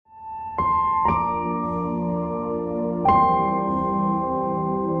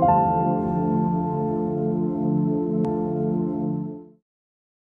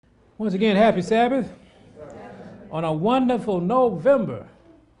Once again, happy Sabbath on a wonderful November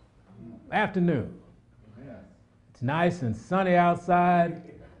afternoon. It's nice and sunny outside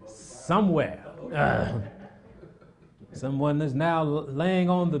somewhere. Someone is now laying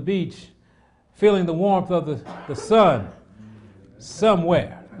on the beach, feeling the warmth of the sun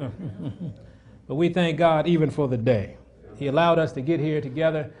somewhere. But we thank God even for the day. He allowed us to get here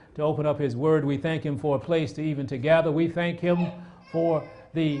together to open up His Word. We thank Him for a place to even to gather. We thank Him for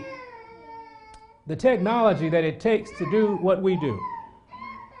the technology that it takes to do what we do.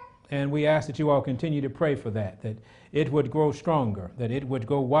 And we ask that you all continue to pray for that it would grow stronger, that it would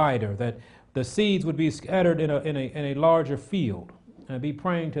go wider, that the seeds would be scattered in a larger field. And be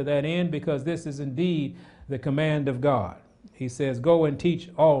praying to that end, because this is indeed the command of God. He says, go and teach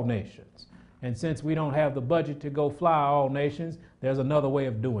all nations. And since we don't have the budget to go fly all nations, there's another way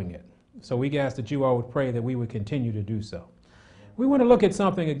of doing it. So we ask that you all would pray that we would continue to do so. We want to look at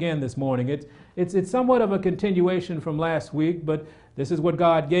something again this morning. It's somewhat of a continuation from last week, but this is what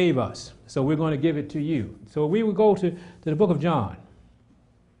God gave us. So we're going to give it to you. So we will go to the book of John,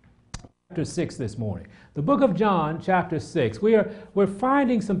 chapter 6 this morning. The book of John, chapter 6. We're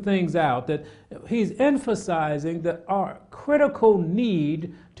finding some things out that he's emphasizing that our critical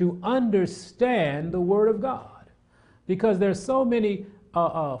need to understand the Word of God. Because there's so many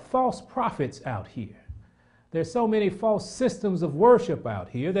false prophets out here. There's so many false systems of worship out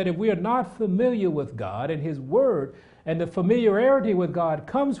here that if we are not familiar with God and His Word, and the familiarity with God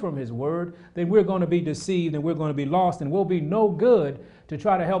comes from His Word, then we're going to be deceived and we're going to be lost, and we'll be no good to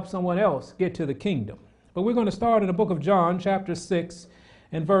try to help someone else get to the kingdom. But we're going to start in the book of John, chapter 6,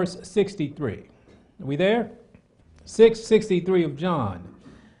 and verse 63. Are we there? 6:63 of John.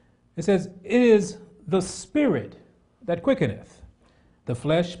 It says, it is the Spirit that quickeneth, the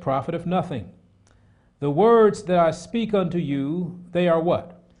flesh profiteth nothing. The words that I speak unto you, they are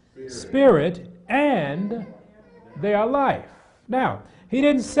what? Spirit, and they are life. Now, he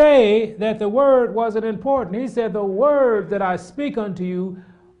didn't say that the word wasn't important. He said the words that I speak unto you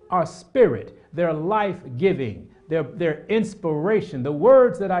are spirit. They're life-giving. They're inspiration. The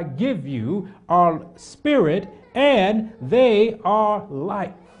words that I give you are spirit, and they are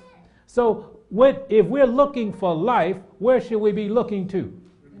life. So if we're looking for life, where should we be looking to?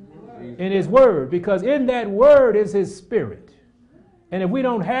 In His Word, because in that Word is His Spirit. And if we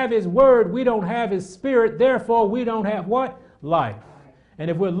don't have His Word, we don't have His Spirit, therefore we don't have what? Life. And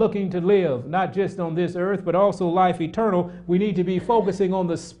if we're looking to live, not just on this earth, but also life eternal, we need to be focusing on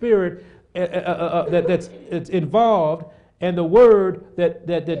the Spirit that's involved, and the Word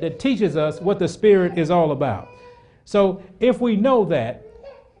that teaches us what the Spirit is all about. So if we know that,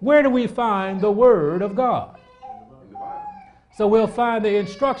 where do we find the Word of God? So we'll find the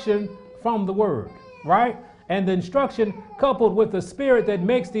instruction from the Word, right? And the instruction coupled with the Spirit that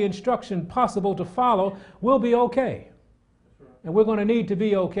makes the instruction possible to follow will be okay. And we're going to need to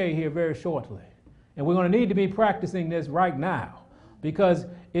be okay here very shortly. And we're going to need to be practicing this right now, because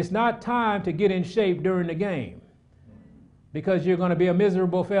it's not time to get in shape during the game, because you're going to be a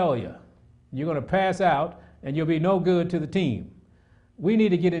miserable failure. You're going to pass out and you'll be no good to the team. We need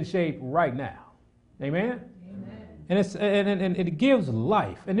to get in shape right now. Amen? And it gives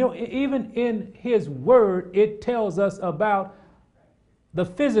life. And even in His Word, it tells us about the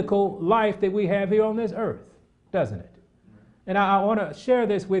physical life that we have here on this earth, doesn't it? And I want to share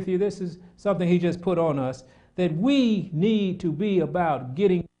this with you. This is something He just put on us, that we need to be about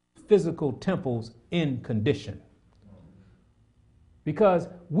getting physical temples in condition. Because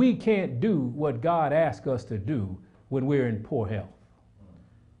we can't do what God asks us to do when we're in poor health.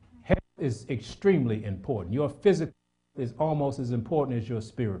 Health is extremely important. Your physical is almost as important as your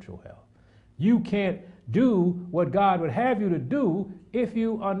spiritual health. You can't do what God would have you to do if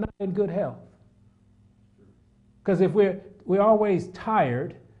you are not in good health. Because if we're always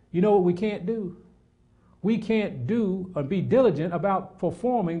tired, you know what we can't do? We can't do or be diligent about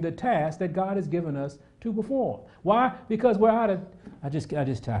performing the task that God has given us to perform. Why? Because we're I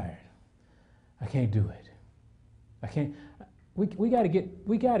just tired. I can't do it. I can't. We got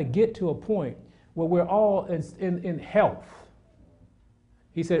to get to a point where we're all in health.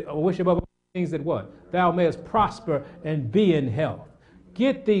 He said, I wish above all things that what? Thou mayest prosper and be in health.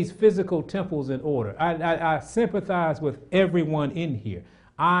 Get these physical temples in order. I sympathize with everyone in here.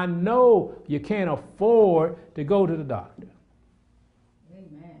 I know you can't afford to go to the doctor.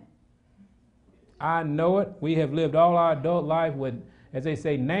 Amen. I know it. We have lived all our adult life with, as they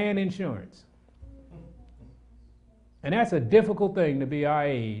say, NAN insurance. And that's a difficult thing to be our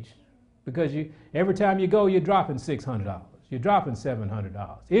age. Because every time you go, you're dropping $600. You're dropping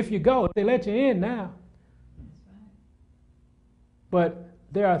 $700. If you go, they let you in now. But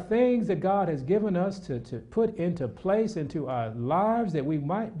there are things that God has given us to put into place into our lives that we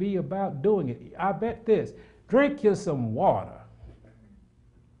might be about doing it. I bet this, drink you some water.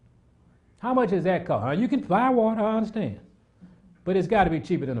 How much does that cost? You can buy water, I understand. But it's got to be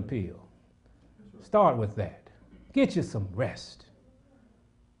cheaper than a pill. Start with that. Get you some rest.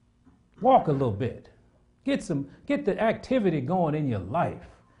 Walk a little bit. Get the activity going in your life.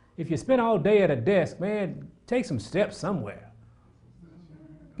 If you spend all day at a desk, man, take some steps somewhere.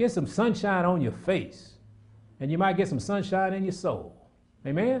 Get some sunshine on your face. And you might get some sunshine in your soul.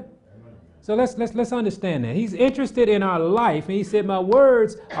 Amen? So let's understand that. He's interested in our life, and he said, my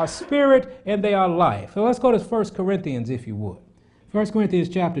words are spirit and they are life. So let's go to 1 Corinthians, if you would. 1 Corinthians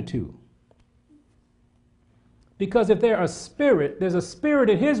chapter 2. Because if there's a spirit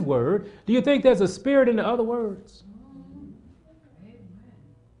in his word, do you think there's a spirit in the other words?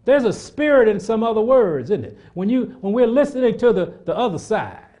 There's a spirit in some other words, isn't it? When we're listening to the other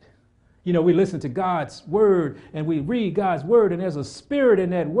side, you know, we listen to God's word and we read God's word, and there's a spirit in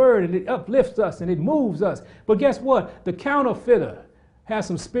that word, and it uplifts us and it moves us. But guess what? The counterfeiter has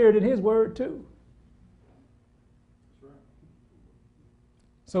some spirit in his word too.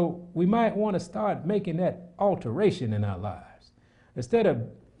 So we might want to start making that alteration in our lives. Instead of,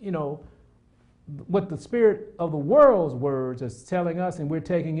 you know, what the spirit of the world's words is telling us and we're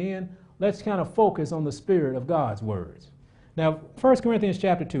taking in, let's kind of focus on the spirit of God's words. Now, 1 Corinthians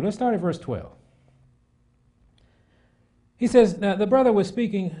chapter 2, let's start at verse 12. He says, now the brother was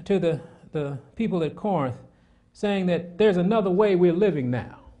speaking to the people at Corinth, saying that there's another way we're living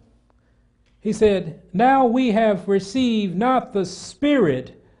now. He said, now we have received not the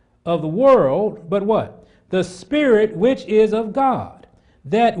spirit of the world, but what? The Spirit which is of God,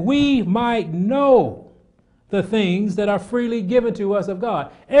 that we might know the things that are freely given to us of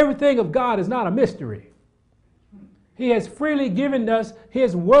God. Everything of God is not a mystery. He has freely given us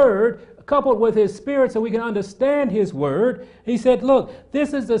his word, coupled with his spirit, so we can understand his word. He said, look,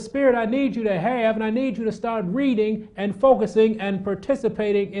 this is the spirit I need you to have, and I need you to start reading and focusing and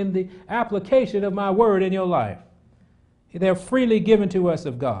participating in the application of my word in your life. They're freely given to us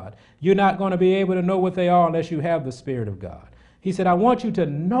of God. You're not going to be able to know what they are unless you have the Spirit of God. He said, I want you to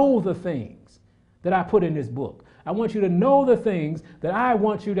know the things that I put in this book. I want you to know the things that I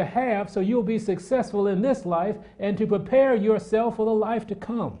want you to have so you'll be successful in this life and to prepare yourself for the life to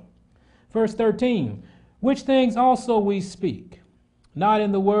come. Verse 13, which things also we speak, not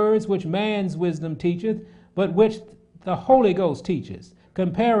in the words which man's wisdom teacheth, but which the Holy Ghost teaches,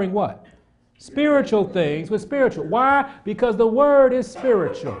 comparing what? Spiritual things with spiritual. Why? Because the word is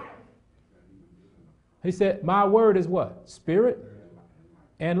spiritual. He said, my word is what? Spirit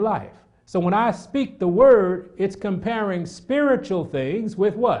and life. So when I speak the word, it's comparing spiritual things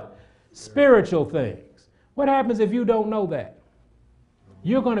with what? Spiritual things. What happens if you don't know that?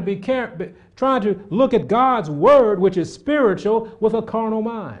 You're going to be trying to look at God's word, which is spiritual, with a carnal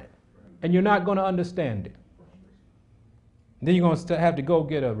mind. And you're not going to understand it. Then you're going to have to go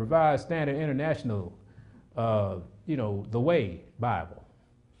get a Revised Standard International, the Way Bible.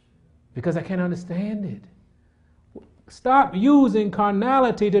 Because I can't understand it. Stop using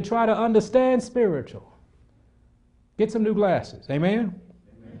carnality to try to understand spiritual. Get some new glasses. Amen?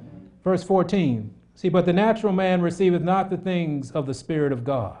 Amen. Verse 14. See, but the natural man receiveth not the things of the Spirit of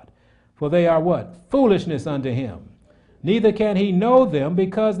God. For they are what? Foolishness unto him. Neither can he know them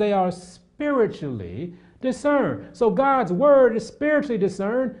because they are spiritually discerned. So God's word is spiritually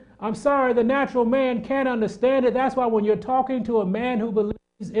discerned. I'm sorry, the natural man can't understand it. That's why when you're talking to a man who believes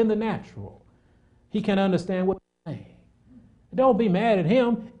in the natural, he can understand what you're saying. Don't be mad at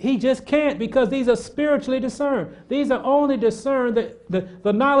him. He just can't, because these are spiritually discerned. These are only discerned that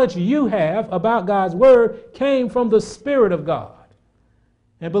the knowledge you have about God's word came from the Spirit of God.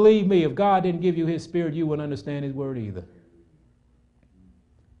 And believe me, if God didn't give you his Spirit, you wouldn't understand his word either.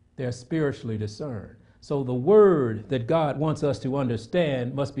 They're spiritually discerned. So the word that God wants us to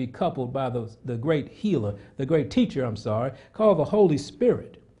understand must be coupled by the great healer, the great teacher, called the Holy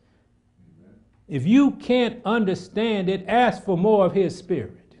Spirit. If you can't understand it, ask for more of his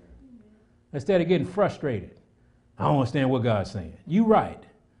Spirit instead of getting frustrated. I don't understand what God's saying. You're right.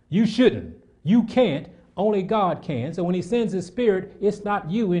 You shouldn't. You can't. Only God can. So when he sends his Spirit, it's not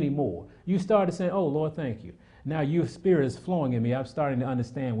you anymore. You started saying, oh, Lord, thank you. Now your Spirit is flowing in me. I'm starting to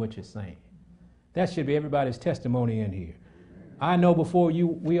understand what you're saying. That should be everybody's testimony in here. I know before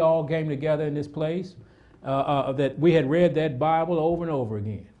we all came together in this place that we had read that Bible over and over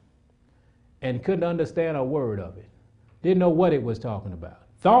again and couldn't understand a word of it. Didn't know what it was talking about.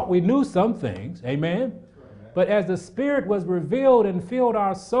 Thought we knew some things, amen? But as the Spirit was revealed and filled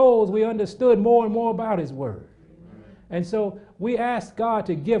our souls, we understood more and more about his word. And so we ask God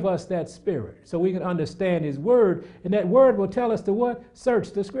to give us that spirit so we can understand his word. And that word will tell us to what?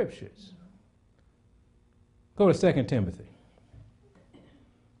 Search the scriptures. Go to 2 Timothy.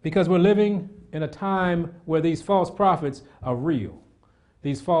 Because we're living in a time where these false prophets are real.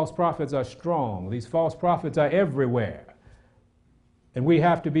 These false prophets are strong. These false prophets are everywhere. And we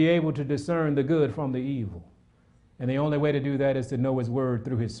have to be able to discern the good from the evil. And the only way to do that is to know his word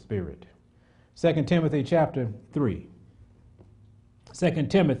through his spirit. 2 Timothy chapter 3. 2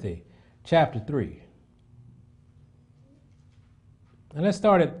 Timothy chapter 3. And let's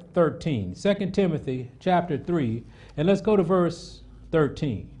start at 13. 2 Timothy chapter 3. And let's go to verse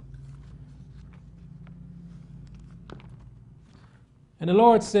 13. And the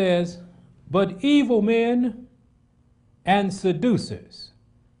Lord says, "But evil men and seducers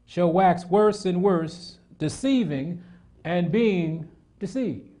shall wax worse and worse, deceiving and being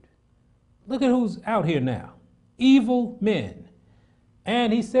deceived." Look at who's out here now. Evil men.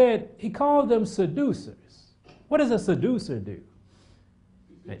 And he said, he called them seducers. What does a seducer do?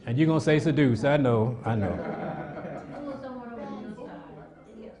 And you're going to say seduce. I know.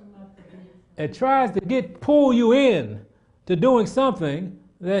 It tries to pull you in to doing something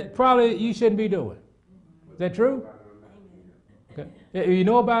that probably you shouldn't be doing. Is that true? Okay. If you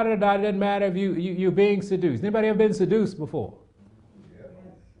know about it or not, it doesn't matter if you're being seduced. Anybody ever been seduced before?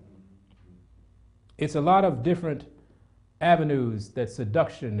 It's a lot of different avenues that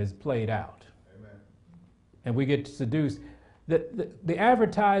seduction is played out. Amen. And we get seduced. The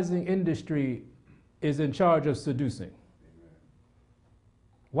advertising industry is in charge of seducing. Amen.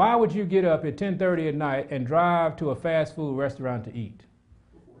 Why would you get up at 10:30 at night and drive to a fast food restaurant to eat?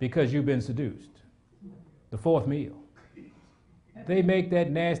 Because you've been seduced. The fourth meal. They make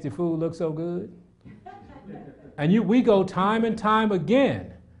that nasty food look so good. And we go time and time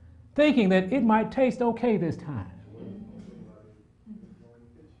again thinking that it might taste okay this time.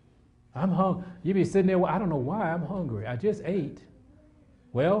 I'm hungry. You be sitting there, well, I don't know why I'm hungry. I just ate.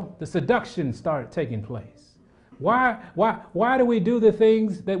 Well, the seduction started taking place. Why do we do the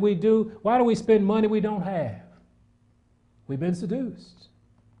things that we do? Why do we spend money we don't have? We've been seduced.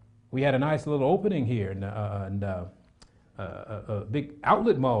 We had a nice little opening here in a big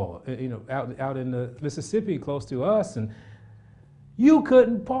outlet mall, out in the Mississippi, close to us, and you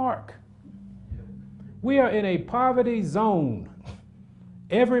couldn't park. We are in a poverty zone.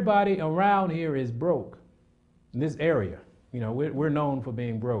 Everybody around here is broke in this area. We're known for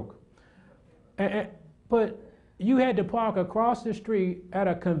being broke. But you had to park across the street at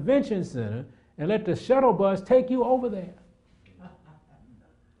a convention center and let the shuttle bus take you over there.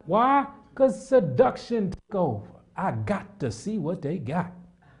 Why? Because seduction took over. I got to see what they got.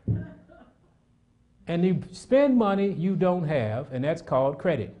 And you spend money you don't have, and that's called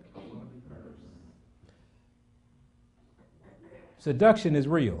credit. Seduction is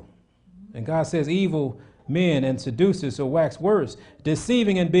real. And God says evil men and seducers shall wax worse,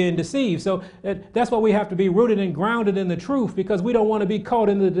 deceiving and being deceived. So that's why we have to be rooted and grounded in the truth, because we don't want to be caught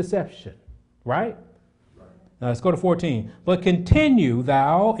in the deception. Right? Now let's go to 14. "But continue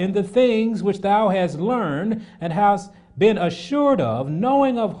thou in the things which thou hast learned and hast been assured of,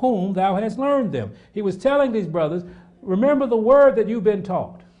 knowing of whom thou hast learned them." He was telling these brothers, remember the word that you've been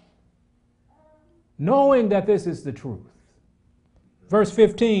taught, knowing that this is the truth. Verse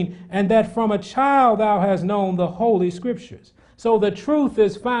 15, "And that from a child thou hast known the Holy Scriptures." So the truth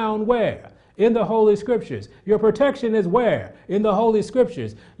is found where? In the Holy Scriptures. Your protection is where? In the Holy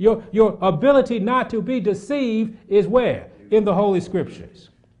Scriptures. Your ability not to be deceived is where? In the Holy Scriptures.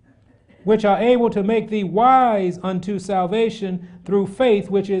 "Which are able to make thee wise unto salvation through faith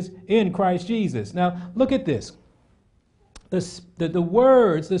which is in Christ Jesus." Now look at this. The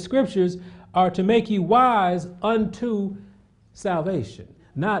words, the Scriptures, are to make you wise unto salvation,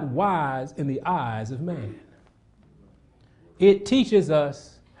 not wise in the eyes of man. It teaches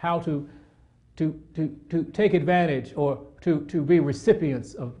us how to take advantage or to be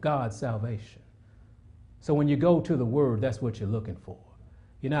recipients of God's salvation. So when you go to the Word, that's what you're looking for.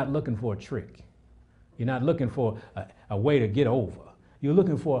 You're not looking for a trick. You're not looking for a way to get over. You're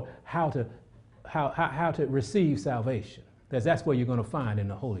looking for how to receive salvation. That's what you're going to find in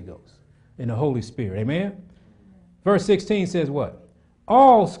the Holy Ghost, in the Holy Spirit. Amen? Verse 16 says what?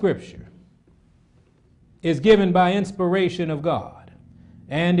 "All Scripture is given by inspiration of God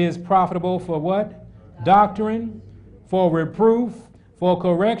and is profitable for what? Doctrine, for reproof, for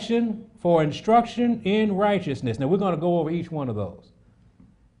correction, for instruction in righteousness." Now we're going to go over each one of those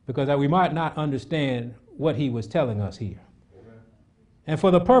because we might not understand what he was telling us here. Amen. "And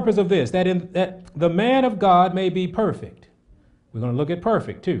for the purpose of this, that the man of God may be perfect." We're going to look at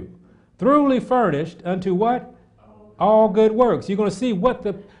perfect too. "Thoroughly furnished unto what? all good works. You're going to see what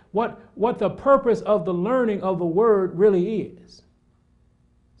the purpose of the learning of the word really is.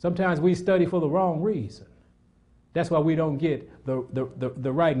 Sometimes we study for the wrong reason. That's why we don't get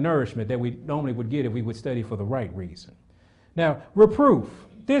the right nourishment that we normally would get if we would study for the right reason. Now, reproof.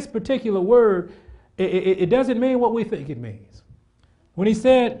 This particular word, it doesn't mean what we think it means. When he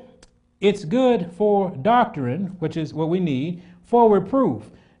said it's good for doctrine, which is what we need, for reproof.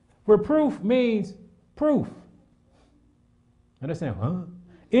 Reproof means proof. Understand? Huh?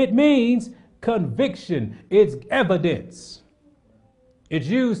 It means conviction. It's evidence. It's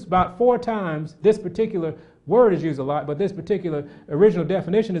used about 4 times. This particular word is used a lot, but this particular original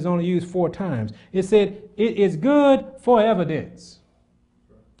definition is only used 4 times. It said it is good for evidence.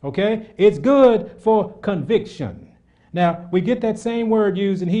 Okay? It's good for conviction. Now, we get that same word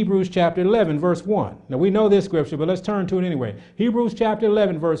used in Hebrews chapter 11, verse 1. Now, we know this scripture, but let's turn to it anyway. Hebrews chapter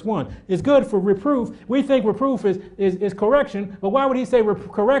 11, verse 1. It's good for reproof. We think reproof is correction, but why would he say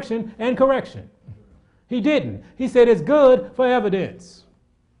correction and correction? He didn't. He said it's good for evidence.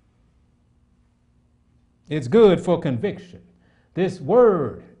 It's good for conviction. This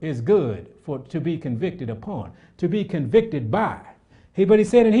word is good to be convicted upon, to be convicted by. But he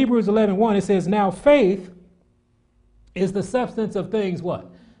said in Hebrews 11:1, it says, now faith is the substance of things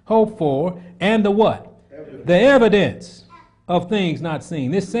what? Hoped for, and the what? Evidence. The evidence of things not seen.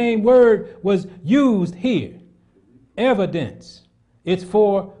 This same word was used here. Evidence. It's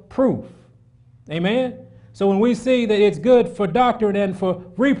for proof. Amen? So when we see that it's good for doctrine and for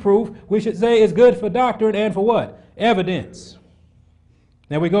reproof, we should say it's good for doctrine and for what? Evidence.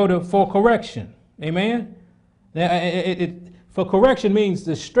 Now we go to for correction. Amen? Now, for correction means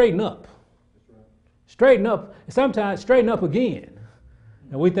to straighten up. Straighten up, sometimes straighten up again.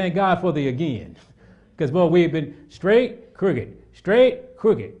 And we thank God for the again. Because, boy, we've been straight, crooked,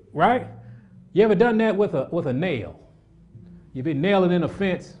 right? You ever done that with a nail? You've been nailing in a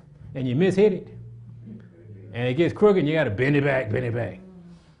fence and you mishit it. And it gets crooked and you got to bend it back.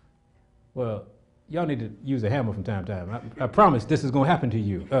 Well, y'all need to use a hammer from time to time. I promise this is going to happen to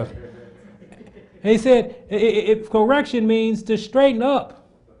you. He said, if correction means to straighten up.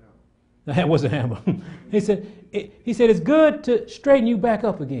 That was a hammer. He said it's good to straighten you back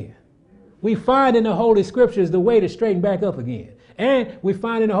up again. We find in the Holy Scriptures the way to straighten back up again. And we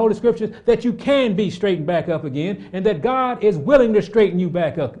find in the Holy Scriptures that you can be straightened back up again and that God is willing to straighten you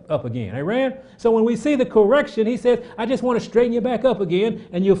back up again. Amen? So when we see the correction, he says, I just want to straighten you back up again.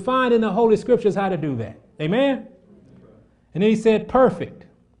 And you'll find in the Holy Scriptures how to do that. Amen? And then he said, perfect.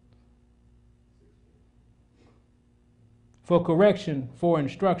 For correction, for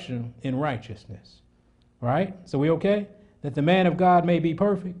instruction in righteousness. Right? So we okay? That the man of God may be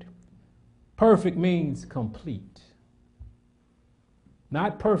perfect. Perfect means complete.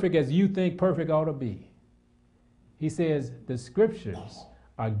 Not perfect as you think perfect ought to be. He says the scriptures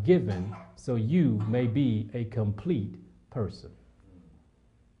are given so you may be a complete person.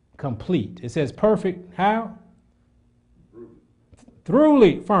 Complete. It says perfect how?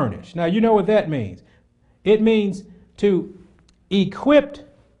 Thoroughly furnished. Now you know what that means. It means to equipped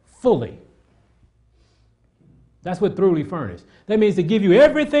fully. That's what thoroughly furnished. That means to give you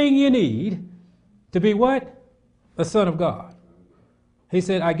everything you need to be what? A son of God. He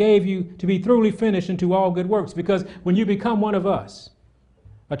said, I gave you to be thoroughly finished into all good works, because when you become one of us,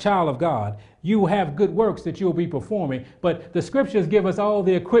 a child of God, you will have good works that you'll be performing. But the scriptures give us all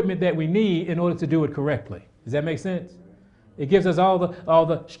the equipment that we need in order to do it correctly. Does that make sense? It gives us all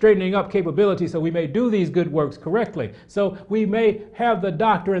the straightening up capability so we may do these good works correctly. So we may have the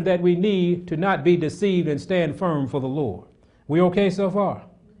doctrine that we need to not be deceived and stand firm for the Lord. We okay so far?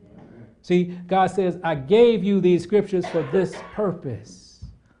 See, God says, I gave you these scriptures for this purpose.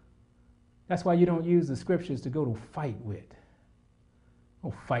 That's why you don't use the scriptures to go to fight with.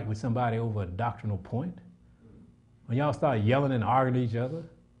 Don't fight with somebody over a doctrinal point. When y'all start yelling and arguing at each other.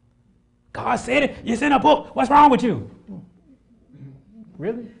 God said it. It's in a book. What's wrong with you?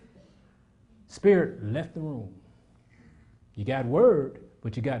 Really? Spirit left the room. You got word,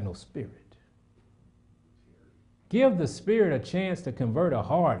 but you got no spirit. Give the Spirit a chance to convert a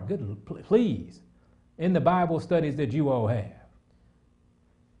heart, please, in the Bible studies that you all have.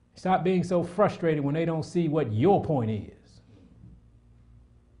 Stop being so frustrated when they don't see what your point is.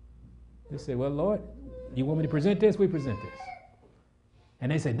 They say, well, Lord, you want me to present this? We present this. And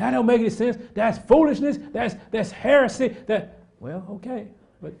they say, that don't make any sense. That's foolishness. That's heresy. Well, okay,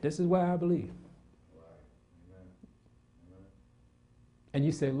 but this is what I believe. And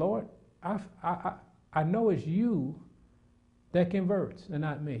you say, Lord, I know it's you that converts and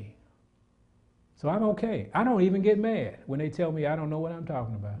not me. So I'm okay. I don't even get mad when they tell me I don't know what I'm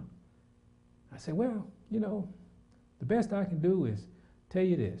talking about. I say, well, The best I can do is tell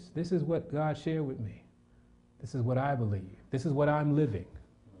you this. This is what God shared with me. This is what I believe. This is what I'm living.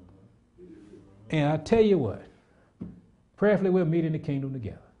 And I tell you what, prayerfully we'll meet in the kingdom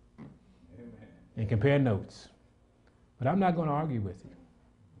together. Amen. And compare notes. But I'm not going to argue with you.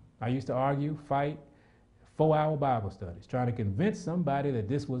 I used to argue, fight, 4-hour Bible studies, trying to convince somebody that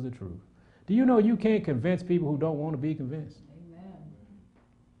this was the truth. Do you know you can't convince people who don't want to be convinced? Amen.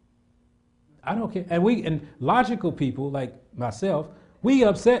 I don't care. And logical people like myself, we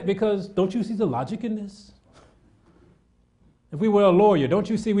upset because don't you see the logic in this? If we were a lawyer, don't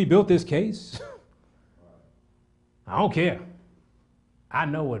you see we built this case? I don't care. I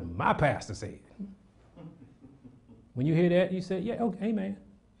know what my pastor said. When you hear that, you say, yeah, okay, amen.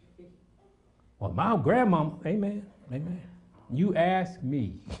 Well, my grandmama, amen, amen. You asked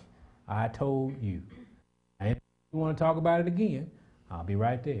me, I told you. And if you want to talk about it again, I'll be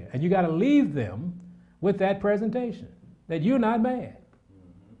right there. And you got to leave them with that presentation, that you're not mad.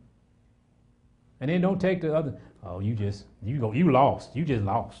 And then don't take the other, oh, you lost. You just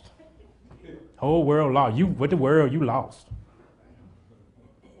lost. Whole world lost. With the world, you lost.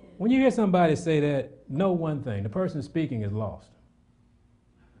 When you hear somebody say that, know one thing, the person speaking is lost.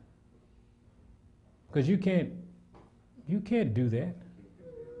 Because you can't do that.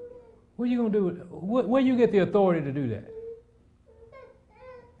 What are you going to do? Where you get the authority to do that?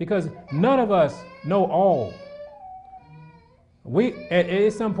 Because none of us know all. We,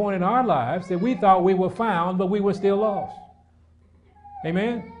 at some point in our lives, that we thought we were found, but we were still lost.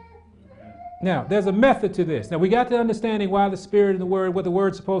 Amen? Now, there's a method to this. Now, we got to understanding why the Spirit and the Word, what the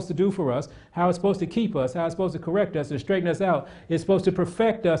Word's supposed to do for us, how it's supposed to keep us, how it's supposed to correct us and straighten us out. It's supposed to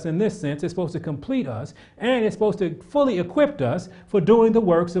perfect us in this sense. It's supposed to complete us. And it's supposed to fully equip us for doing the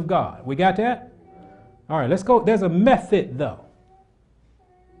works of God. We got that? All right, let's go. There's a method, though.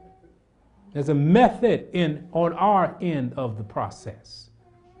 There's a method on our end of the process.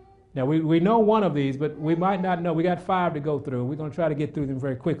 Now, we know one of these, but we might not know. We got 5 to go through. We're going to try to get through them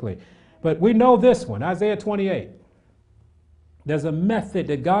very quickly. But we know this one, Isaiah 28. There's a method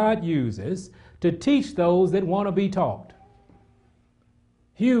that God uses to teach those that want to be taught.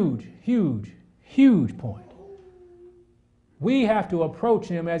 Huge, huge, huge point. We have to approach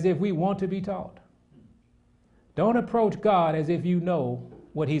Him as if we want to be taught. Don't approach God as if you know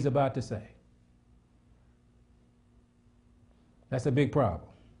what He's about to say. That's a big problem.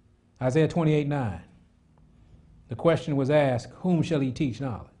 Isaiah 28:9. The question was asked, whom shall He teach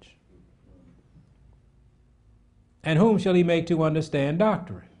knowledge? And whom shall He make to understand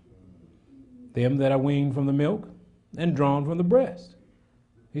doctrine? Them that are weaned from the milk and drawn from the breast.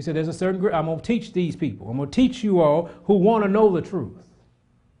 He said, there's a certain group. I'm going to teach these people. I'm going to teach you all who want to know the truth,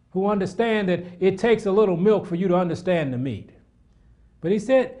 who understand that it takes a little milk for you to understand the meat. But He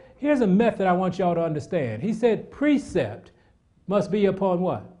said, here's a method I want y'all to understand. He said, precept must be upon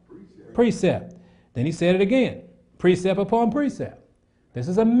what? Precept. Then He said it again, precept upon precept. This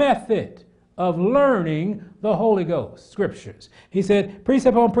is a method of learning the Holy Ghost, Scriptures. He said,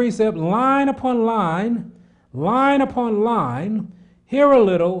 precept upon precept, line upon line, line upon line, here a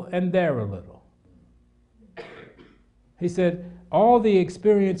little and there a little. He said, all the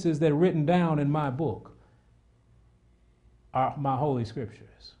experiences that are written down in my book are my Holy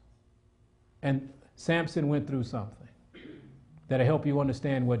Scriptures. And Samson went through something that'll help you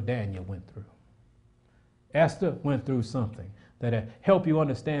understand what Daniel went through. Esther went through something that'll help you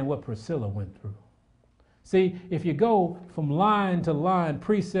understand what Priscilla went through. See, if you go from line to line,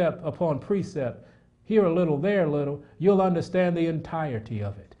 precept upon precept, here a little, there a little, you'll understand the entirety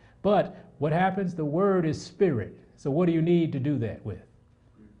of it. But what happens? The Word is spirit. So what do you need to do that with?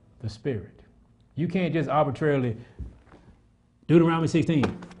 The Spirit. You can't just arbitrarily, Deuteronomy 16,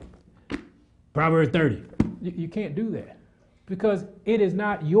 Proverbs 30. You can't do that. Because it is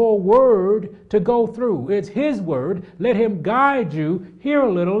not your word to go through. It's His word. Let Him guide you here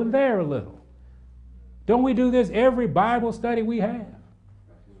a little and there a little. Don't we do this every Bible study we have?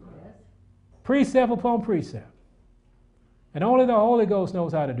 Yes. Precept upon precept. And only the Holy Ghost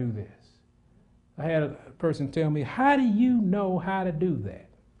knows how to do this. I had a person tell me, how do you know how to do that?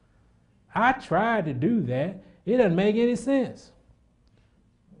 I tried to do that. It doesn't make any sense.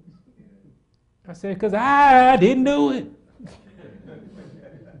 I said, because I didn't do it.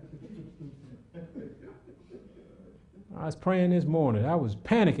 I was praying this morning. I was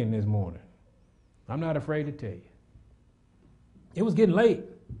panicking this morning. I'm not afraid to tell you. It was getting late.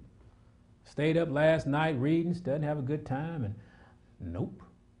 Stayed up last night reading, studying, have a good time, and nope.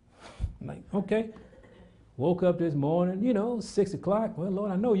 I'm like, okay. Woke up this morning, 6 o'clock. Well,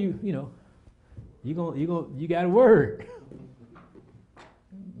 Lord, I know you got a word.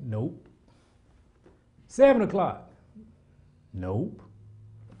 Nope. 7 o'clock. Nope.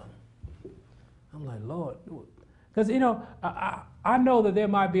 I'm like, Lord. Because, you know, I know that there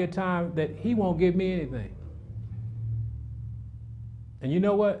might be a time that he won't give me anything. And you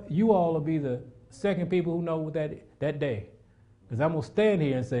know what? You all will be the second people who know that day. Because I'm going to stand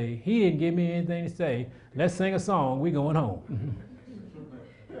here and say, he didn't give me anything to say. Let's sing a song. We're going home.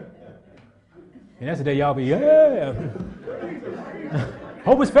 And that's the day y'all be, yeah.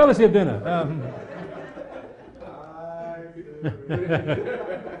 Hope it's fellowship dinner.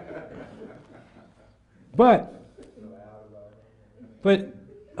 But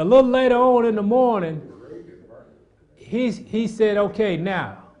a little later on in the morning, he said, okay,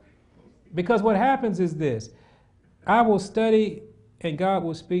 now, because what happens is this. I will study and God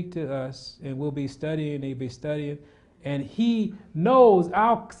will speak to us and we'll be studying, he'll be studying, and he knows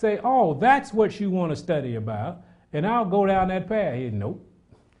I'll say, oh, that's what you want to study about, and I'll go down that path. Nope.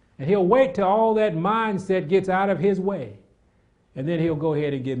 And he'll wait till all that mindset gets out of his way, and then he'll go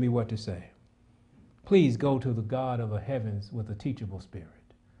ahead and give me what to say. Please go to the God of the heavens with a teachable spirit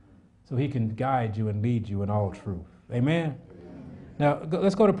so he can guide you and lead you in all truth. Amen? Now,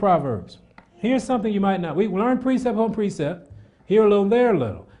 let's go to Proverbs. Here's something you might not. We learn precept on precept, here a little, there a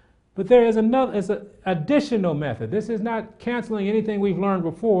little. But there is another, it's an additional method. This is not canceling anything we've learned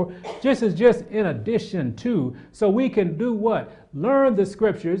before. This is just in addition to. So we can do what? Learn the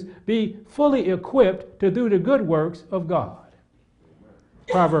scriptures, be fully equipped to do the good works of God.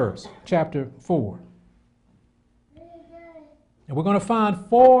 Proverbs chapter 4. And we're going to find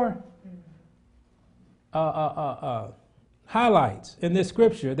 4 highlights in this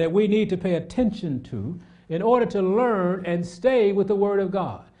scripture that we need to pay attention to in order to learn and stay with the Word of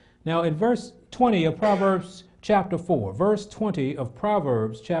God. Now, in verse 20 of Proverbs chapter 4, verse 20 of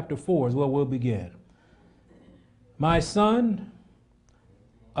Proverbs chapter 4 is where we'll begin. My son,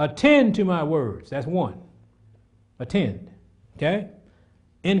 attend to my words. That's 1. Attend. Okay?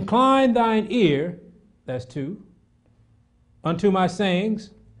 Incline thine ear. That's 2. Unto my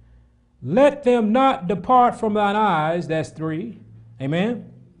sayings. Let them not depart from thine eyes. That's 3.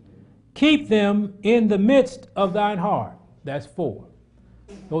 Amen. Keep them in the midst of thine heart. That's 4.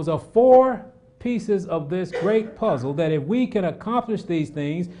 Those are 4 pieces of this great puzzle that if we can accomplish these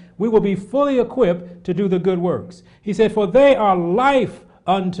things, we will be fully equipped to do the good works. He said, for they are life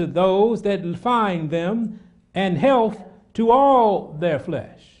unto those that find them, and health to all their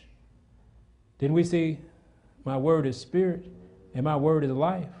flesh. Didn't we see my word is spirit and my word is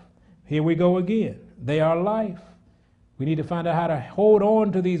life? Here we go again. They are life. We need to find out how to hold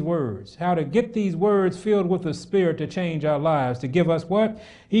on to these words, how to get these words filled with the Spirit to change our lives, to give us what?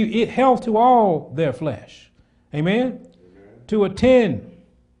 Health to all their flesh. Amen? Amen. To attend.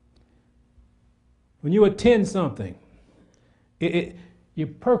 When you attend something, you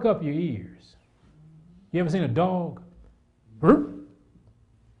perk up your ears. You ever seen a dog?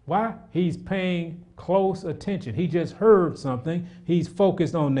 Why? He's paying close attention. He just heard something. He's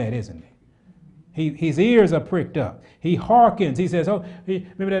focused on that, isn't he? His ears are pricked up. He hearkens. He says, oh,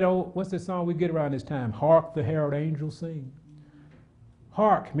 remember that old, what's the song we get around this time? Hark the herald angels sing.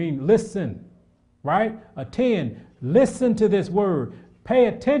 Hark means listen, right? Attend. Listen to this word. Pay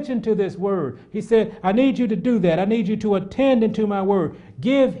attention to this word. He said, I need you to do that. I need you to attend into my word.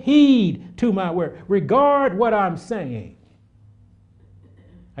 Give heed to my word. Regard what I'm saying.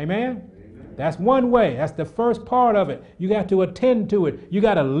 Amen? Amen. That's one way. That's the first part of it. You got to attend to it. You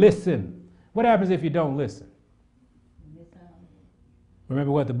got to listen. What happens if you don't listen?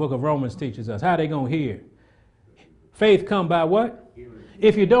 Remember what the book of Romans teaches us. How are they going to hear? Faith come by what?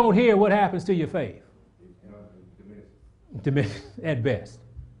 If you don't hear, what happens to your faith? At best.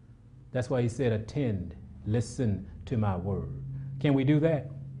 That's why he said attend, listen to my word. Can we do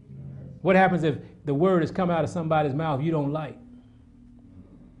that? What happens if the word has come out of somebody's mouth you don't like?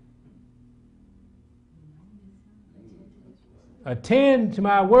 Attend to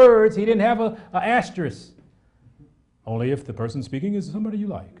my words. He didn't have a asterisk. Only if the person speaking is somebody you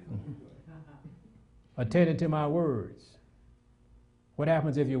like. Attend to my words. What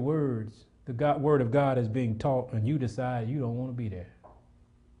happens if your words, the word of God is being taught and you decide you don't want to be there?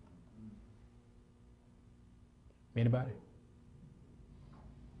 Anybody?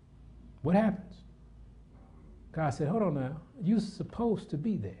 What happens? God said, hold on now. You're supposed to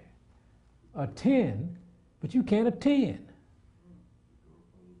be there. Attend, but you can't attend.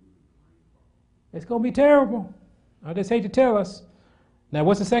 It's going to be terrible. I just hate to tell us. Now,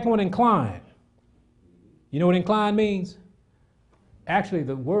 what's the second one? Incline. You know what incline means? Actually,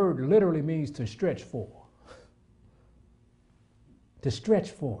 the word literally means to stretch for. To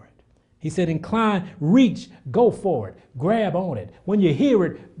stretch for it. He said, incline, reach, go for it, grab on it. When you hear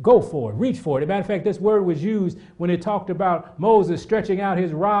it, go for it, reach for it. As a matter of fact, this word was used when it talked about Moses stretching out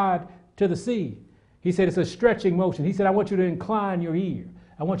his rod to the sea. He said it's a stretching motion. He said, I want you to incline your ear.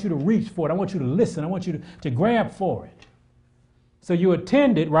 I want you to reach for it. I want you to listen. I want you to grab for it. So you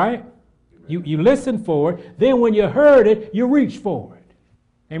attended, right? You listened for it. Then when you heard it, you reached for it.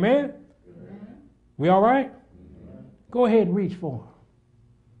 Amen? We all right? Go ahead and reach for it.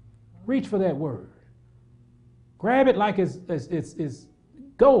 Reach for that word. Grab it like it's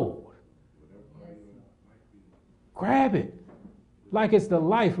gold. Grab it like it's the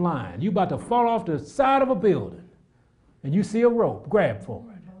lifeline. You about to fall off the side of a building and you see a rope. Grab for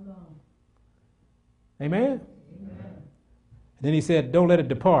it. Amen? Then he said, don't let it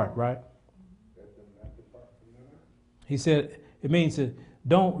depart, right? He said, it means to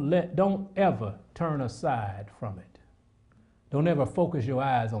don't ever turn aside from it. Don't ever focus your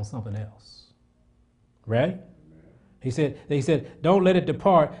eyes on something else. Right? He said, don't let it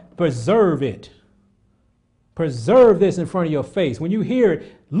depart. Preserve it. Preserve this in front of your face. When you hear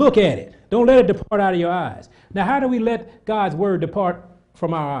it, look at it. Don't let it depart out of your eyes. Now, how do we let God's word depart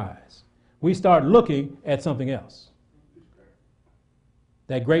from our eyes? We start looking at something else.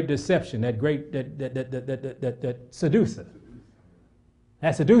 That great deception, that seducer.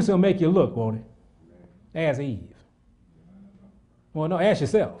 That seducer will make you look, won't it? Ask Eve. Well, no, ask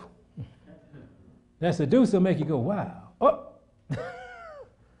yourself. That seducer will make you go, wow. Oh.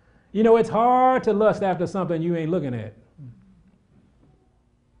 You know, it's hard to lust after something you ain't looking at.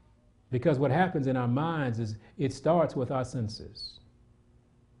 Because what happens in our minds is it starts with our senses.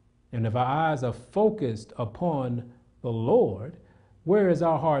 And if our eyes are focused upon the Lord, where is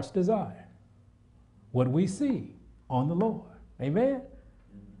our heart's desire? What we see on the Lord. Amen?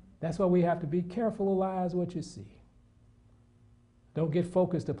 That's why we have to be careful of eyes what you see. Don't get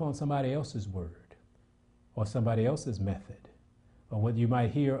focused upon somebody else's word or somebody else's method or what you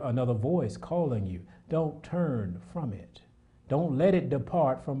might hear another voice calling you. Don't turn from it. Don't let it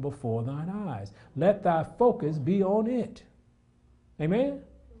depart from before thine eyes. Let thy focus be on it. Amen?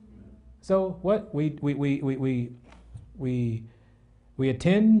 So what? We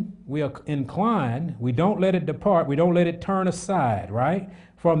attend, we incline, we don't let it depart, we don't let it turn aside, right,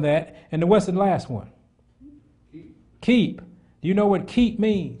 from that. And what's the last one? Keep. Do you know what keep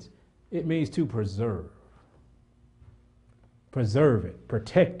means? It means to preserve. Preserve it,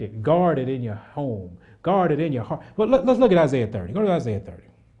 protect it, guard it in your home, guard it in your heart. Well, let's look at Isaiah 30. Go to Isaiah 30.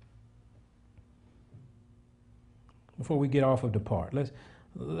 Before we get off of depart,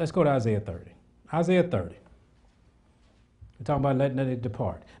 let's go to Isaiah 30. Isaiah 30. We're talking about letting it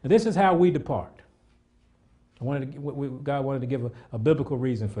depart. Now, this is how we depart. God wanted to give a biblical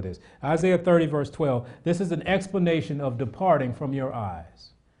reason for this. Isaiah 30, verse 12. This is an explanation of departing from your eyes.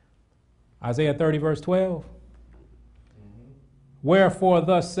 Isaiah 30, verse 12. Wherefore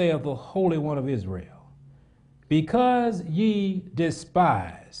thus saith the Holy One of Israel, because ye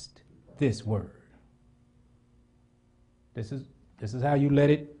despised this word. This is how you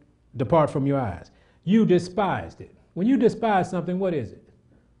let it depart from your eyes. You despised it. When you despise something, what is it?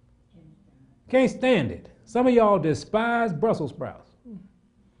 Can't stand it. Some of y'all despise Brussels sprouts.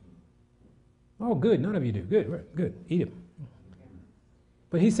 Oh, good. None of you do. Good. Good. Eat them.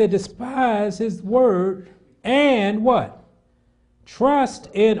 But he said, despise his word and what? Trust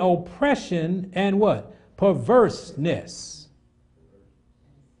in oppression and what? Perverseness.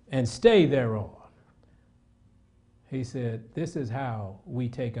 And stay thereon. He said, this is how we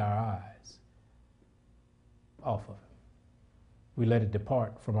take our eyes off of it. We let it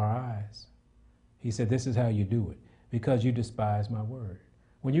depart from our eyes. He said, this is how you do it, because you despise my word.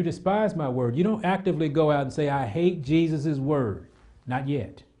 When you despise my word, you don't actively go out and say, I hate Jesus' word. Not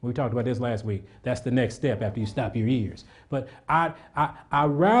yet. We talked about this last week. That's the next step after you stop your ears. But I'd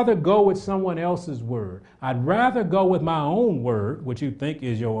rather go with someone else's word. I'd rather go with my own word, which you think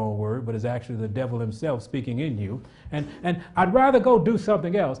is your own word, but is actually the devil himself speaking in you. And I'd rather go do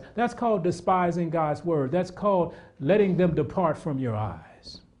something else. That's called despising God's word. That's called letting them depart from your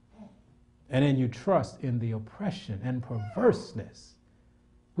eyes. And then you trust in the oppression and perverseness.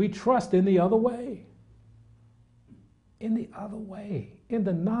 We trust in the other way. In the other way. In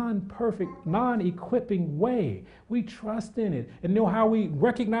the non-perfect, non-equipping way. We trust in it. And know how we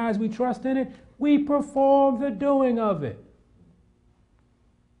recognize we trust in it? We perform the doing of it.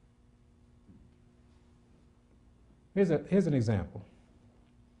 Here's an example.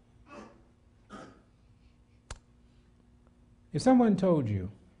 If someone told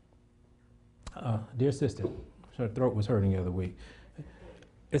you, dear sister, her throat was hurting the other week.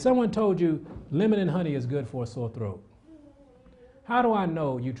 If someone told you lemon and honey is good for a sore throat, How do I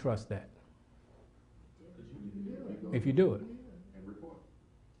know you trust that? If you do it.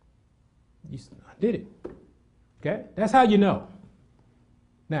 I did it. Okay? That's how you know.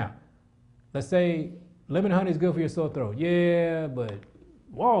 Now, let's say lemon honey is good for your sore throat. Yeah, but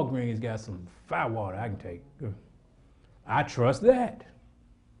Walgreens got some fire water I can take. I trust that.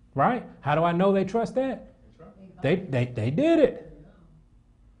 Right? How do I know they trust that? They did it.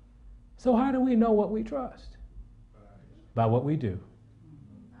 So how do we know what we trust? By what we do.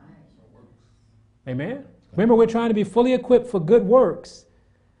 Amen? Remember, we're trying to be fully equipped for good works,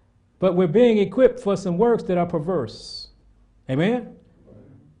 but we're being equipped for some works that are perverse. Amen?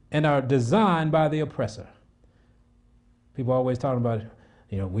 And are designed by the oppressor. People are always talking about,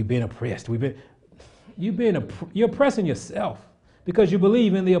 we've been oppressed. You're oppressing yourself because you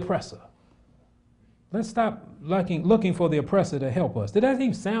believe in the oppressor. Let's stop looking for the oppressor to help us. Did that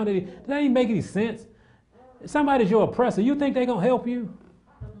even make any sense? If somebody's your oppressor, you think they're going to help you?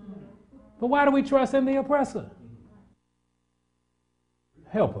 But why do we trust in the oppressor?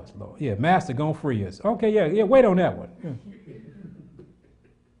 Help us, Lord. Yeah, Master going to free us. Okay, yeah, wait on that one. Yeah.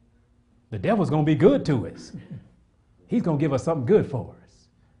 The devil's going to be good to us. He's going to give us something good for us.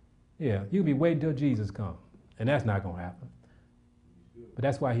 Yeah, you'll be waiting till Jesus comes. And that's not going to happen. But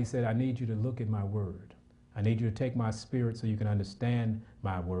that's why he said, I need you to look at my word. I need you to take my spirit so you can understand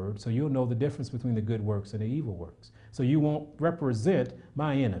my word, so you'll know the difference between the good works and the evil works, so you won't represent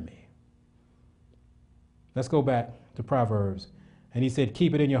my enemy. Let's go back to Proverbs. And he said,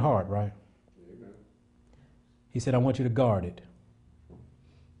 keep it in your heart, right? Amen. He said, I want you to guard it,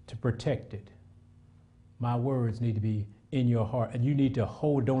 to protect it. My words need to be in your heart, and you need to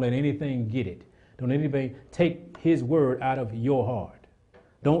hold, don't let anything get it. Don't let anybody take his word out of your heart.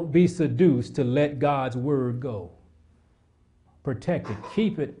 Don't be seduced to let God's word go. Protect it.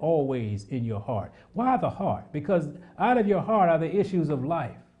 Keep it always in your heart. Why the heart? Because out of your heart are the issues of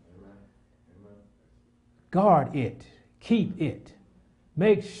life. Amen. Guard it. Keep it.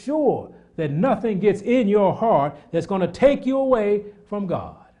 Make sure that nothing gets in your heart that's going to take you away from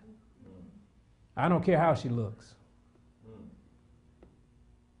God. I don't care how she looks.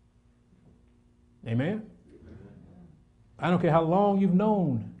 Amen? I don't care how long you've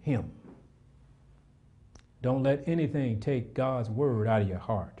known him. Don't let anything take God's word out of your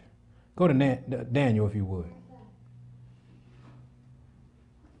heart. Go to Daniel, if you would.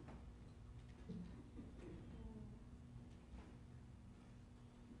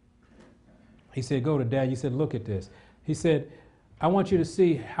 He said, go to Daniel. He said, look at this. He said, I want you to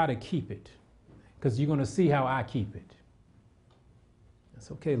see how to keep it, because you're going to see how I keep it.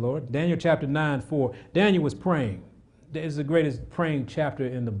 That's okay, Lord. Daniel chapter 9:4. Daniel was praying. It's the greatest praying chapter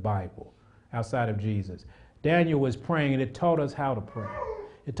in the Bible outside of Jesus. Daniel was praying, and it taught us how to pray.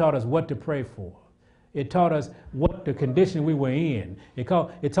 It taught us what to pray for. It taught us what the condition we were in. It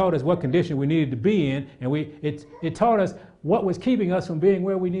taught us what condition we needed to be in, and it taught us what was keeping us from being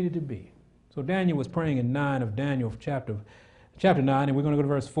where we needed to be. So Daniel was praying in 9 of Daniel chapter 9, and we're going to go to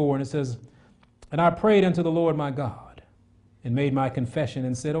verse 4, and it says, and I prayed unto the Lord my God, and made my confession,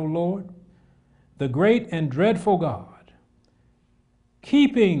 and said, O Lord, the great and dreadful God,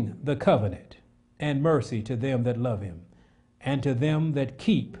 keeping the covenant and mercy to them that love him, and to them that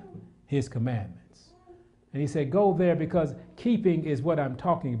keep his commandments. And he said, go there, because keeping is what I'm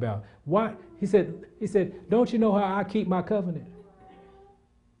talking about. Why? He said, don't you know how I keep my covenant?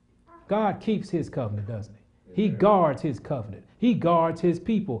 God keeps his covenant, doesn't he? He guards his covenant. He guards his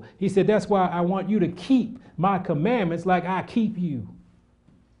people. He said, that's why I want you to keep my commandments like I keep you.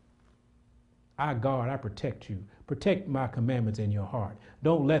 I guard, I protect you. Protect my commandments in your heart.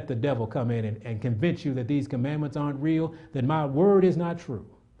 Don't let the devil come in and convince you that these commandments aren't real, that my word is not true.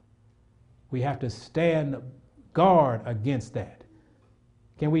 We have to stand guard against that.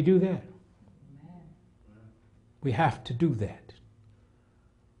 Can we do that? We have to do that.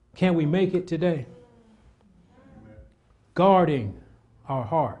 Can we make it today? Guarding our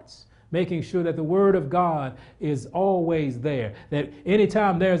hearts, making sure that the word of God is always there, that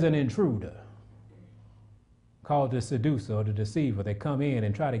anytime there's an intruder called the seducer or the deceiver, they come in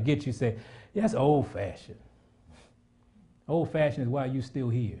and try to get you, say, that's old-fashioned. Old-fashioned is why you're still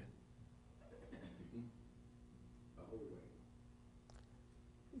here.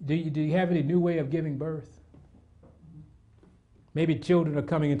 Do you have any new way of giving birth? Maybe children are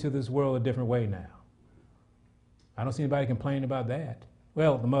coming into this world a different way now. I don't see anybody complaining about that.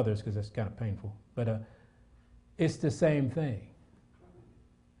 Well, the mothers, because that's kind of painful. But it's the same thing.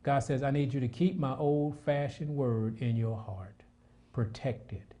 God says, I need you to keep my old-fashioned word in your heart.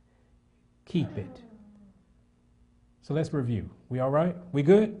 Protect it. Keep it. So let's review. We all right? We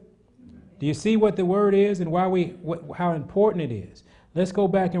good? Do you see what the word is and why how important it is? Let's go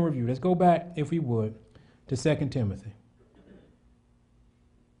back and review. Let's go back, if we would, to 2 Timothy.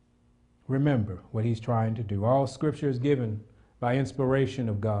 Remember what he's trying to do. All scripture is given by inspiration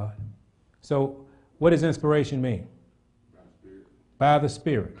of God. So what does inspiration mean? By the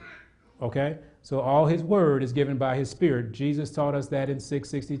Spirit. Okay? So all his word is given by his Spirit. Jesus taught us that in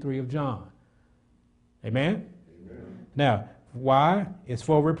 6:63 of John. Amen? Amen. Now, why? It's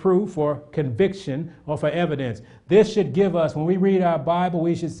for reproof, for conviction, or for evidence. This should give us, when we read our Bible,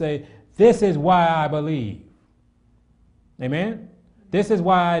 we should say, this is why I believe. Amen? This is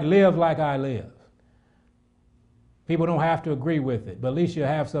why I live like I live. People don't have to agree with it, but at least you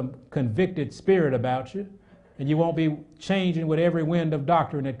have some convicted spirit about you, and you won't be changing with every wind of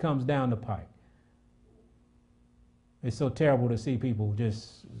doctrine that comes down the pike. It's so terrible to see people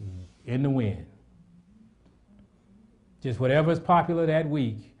just in the wind. Just whatever's popular that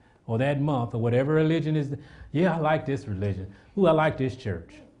week or that month or whatever religion is. Yeah, I like this religion. Ooh, I like this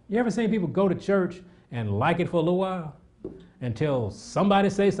church. You ever seen people go to church and like it for a little while until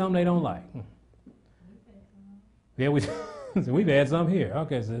somebody say something they don't like? Yeah, we've had some here.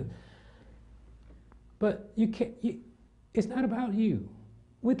 Okay, so. But you can't. It's not about you.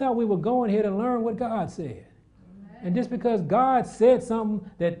 We thought we were going here to learn what God said. And just because God said something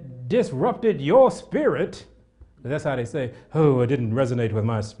that disrupted your spirit, that's how they say, oh, it didn't resonate with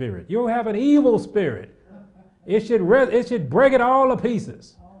my spirit. You have an evil spirit. It should break it all to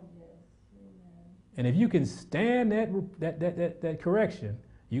pieces. And if you can stand that correction,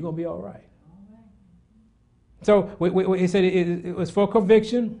 you're going to be all right. So he said it was for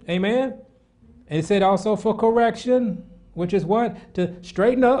conviction, amen? And it said also for correction, which is what? To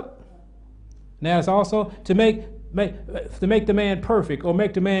straighten up. Now it's also to make the man perfect or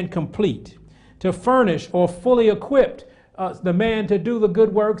make the man complete. To furnish or fully equipped the man to do the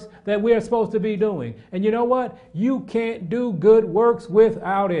good works that we're supposed to be doing. And you know what? You can't do good works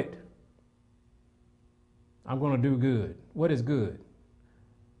without it. I'm going to do good. What is good?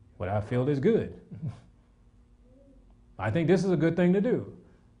 What I feel is good. I think this is a good thing to do.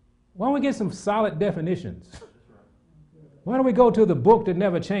 Why don't we get some solid definitions? Why don't we go to the book that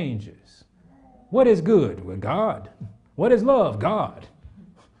never changes? What is good? Well, God. What is love? God.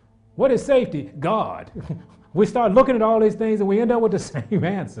 What is safety? God. We start looking at all these things and we end up with the same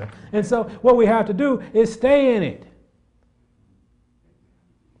answer. And so what we have to do is stay in it.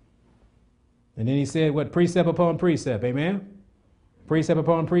 And then he said, what? Precept upon precept. Amen? Precept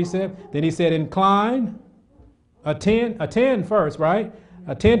upon precept. Then he said, incline. Attend first, right?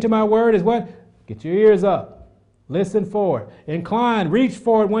 Attend to my word is what? Get your ears up. Listen for it. Incline. Reach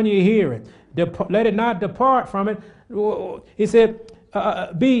for it when you hear it. Let it not depart from it. He said,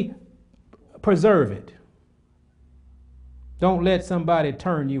 preserve it. Don't let somebody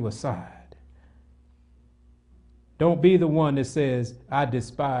turn you aside. Don't be the one that says, I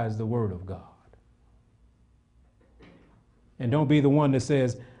despise the word of God. And don't be the one that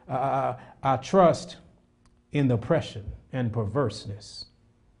says, I trust in the oppression and perverseness.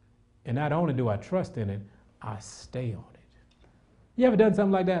 And not only do I trust in it, I stay on it. You ever done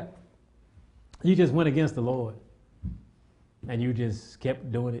something like that? You just went against the Lord and you just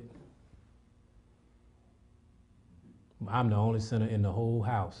kept doing it. I'm the only sinner in the whole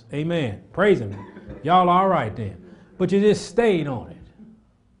house. Amen. Praise him. Y'all all right then. But you just stayed on it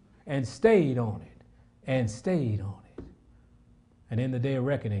and stayed on it and stayed on it. And then the day of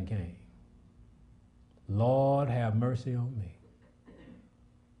reckoning came. Lord, have mercy on me.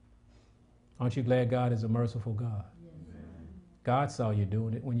 Aren't you glad God is a merciful God? God saw you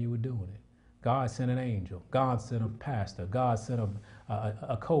doing it when you were doing it. God sent an angel. God sent a pastor. God sent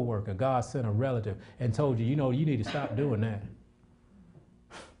a co-worker. God sent a relative and told you, you need to stop doing that.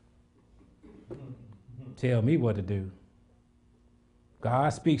 Tell me what to do. God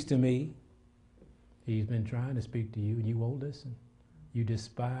speaks to me. He's been trying to speak to you and you won't listen. You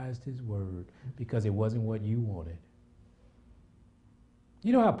despised his word because it wasn't what you wanted.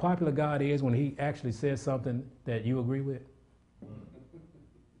 You know how popular God is when he actually says something that you agree with?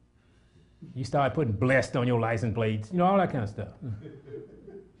 You start putting blessed on your license plates, all that kind of stuff.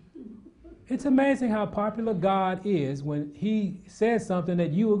 It's amazing how popular God is when he says something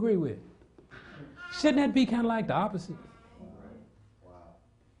that you agree with. Shouldn't that be kind of like the opposite? Wow.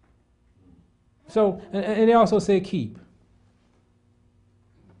 So, and they also say keep.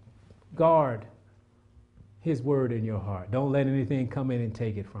 Guard his word in your heart. Don't let anything come in and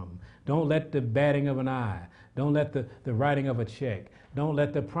take it from him. Don't let the batting of an eye. Don't let the writing of a check. Don't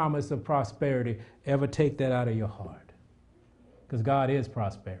let the promise of prosperity ever take that out of your heart. Because God is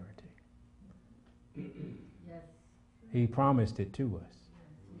prosperity. Yes. He promised it to us.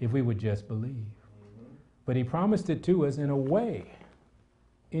 if we would just believe. But he promised it to us in a way,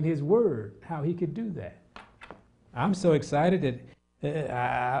 in his word, how he could do that. I'm so excited that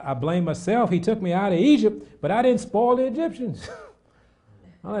I blame myself. He took me out of Egypt, but I didn't spoil the Egyptians.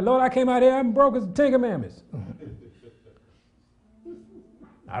 I'm like, Lord, I came out here and broke the Ten Commandments.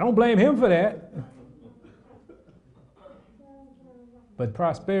 I don't blame him for that. But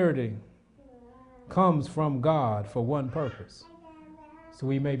prosperity comes from God for one purpose, so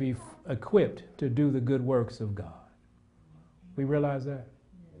we may be equipped to do the good works of God. We realize that?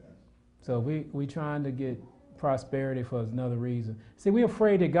 So we trying to get prosperity for another reason. See, we're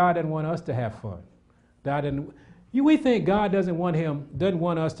afraid that God doesn't want us to have fun. We think God doesn't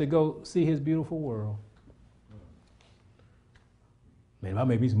want us to go see his beautiful world. Man, if I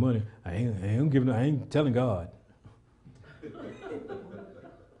make me some money, I ain't telling God.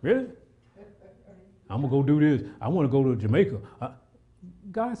 Really? I'm gonna go do this. I want to go to Jamaica.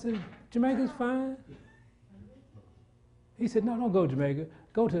 God said, Jamaica's fine. He said, no, don't go to Jamaica.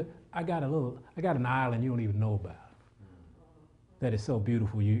 Go to, I got an island you don't even know about. That is so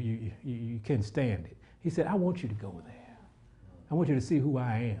beautiful, you can't stand it. He said, I want you to go there. I want you to see who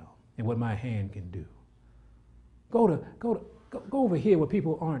I am and what my hand can do. Go over here where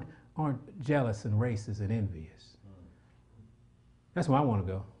people aren't jealous and racist and envious. That's where I want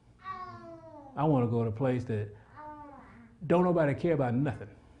to go. I want to go to a place that don't nobody care about nothing.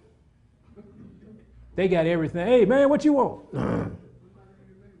 They got everything. Hey, man, what you want?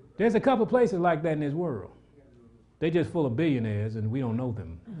 There's a couple places like that in this world. They're just full of billionaires and we don't know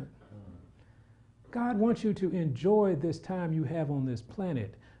them. God wants you to enjoy this time you have on this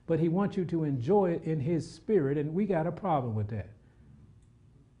planet, but he wants you to enjoy it in his spirit, and we got a problem with that.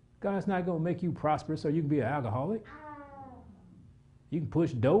 God's not going to make you prosperous so you can be an alcoholic. You can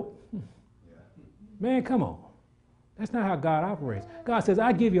push dope. Man, come on. That's not how God operates. God says,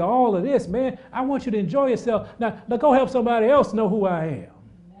 I give you all of this, man. I want you to enjoy yourself. Now go help somebody else know who I am.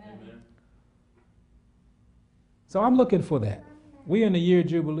 Amen. So I'm looking for that. We're in the year of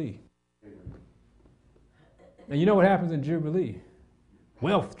Jubilee. And you know what happens in Jubilee?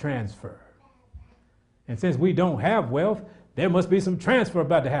 Wealth transfer. And since we don't have wealth, there must be some transfer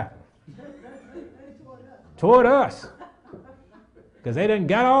about to happen. Toward us. Because they done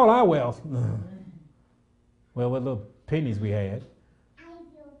got all our wealth. Well, what little pennies we had.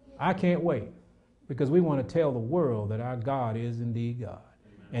 I can't wait. Because we want to tell the world that our God is indeed God.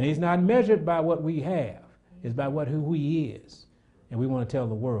 And he's not measured by what we have. It's by who he is. And we want to tell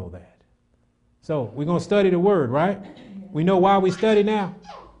the world that. So we're going to study the word, right? We know why we study now.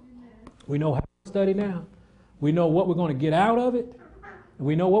 We know how to study now. We know what we're going to get out of it. And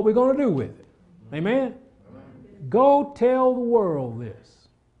we know what we're going to do with it. Amen? Go tell the world this.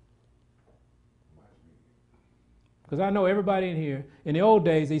 Because I know everybody in here, in the old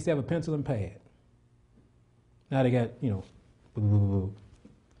days, they used to have a pencil and pad. Now they got,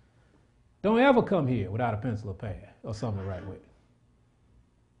 Don't ever come here without a pencil or pad or something to write with.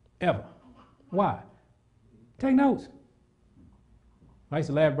 Ever. Why? Take notes. I used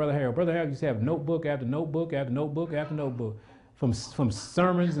to laugh at Brother Harold. Brother Harold used to have notebook after notebook after notebook after notebook from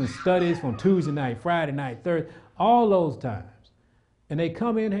sermons and studies from Tuesday night, Friday night, Thursday, all those times. And they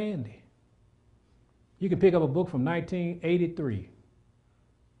come in handy. You can pick up a book from 1983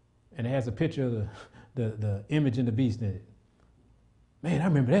 and it has a picture of the image and the beast in it. Man, I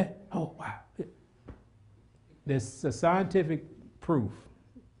remember that. Oh, wow. There's a scientific proof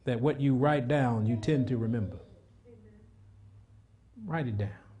that what you write down, you tend to remember. Write it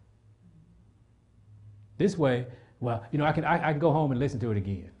down. This way, well, I can go home and listen to it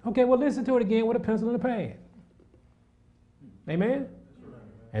again. Okay, well, listen to it again with a pencil and a pad. Amen?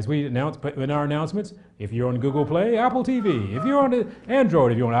 As we announce in our announcements, if you're on Google Play, Apple TV, if you're on the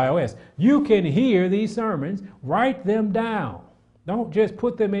Android, if you're on iOS, you can hear these sermons. Write them down. Don't just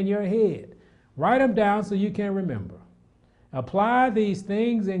put them in your head. Write them down so you can remember. Apply these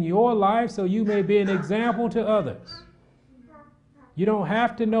things in your life so you may be an example to others. You don't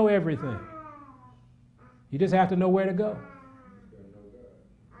have to know everything. You just have to know where to go.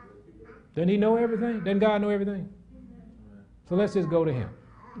 Doesn't he know everything? Doesn't God know everything? So let's just go to him.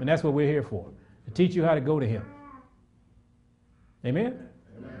 And that's what we're here for, to teach you how to go to him. Amen?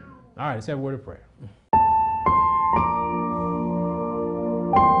 Amen. All right, let's have a word of prayer.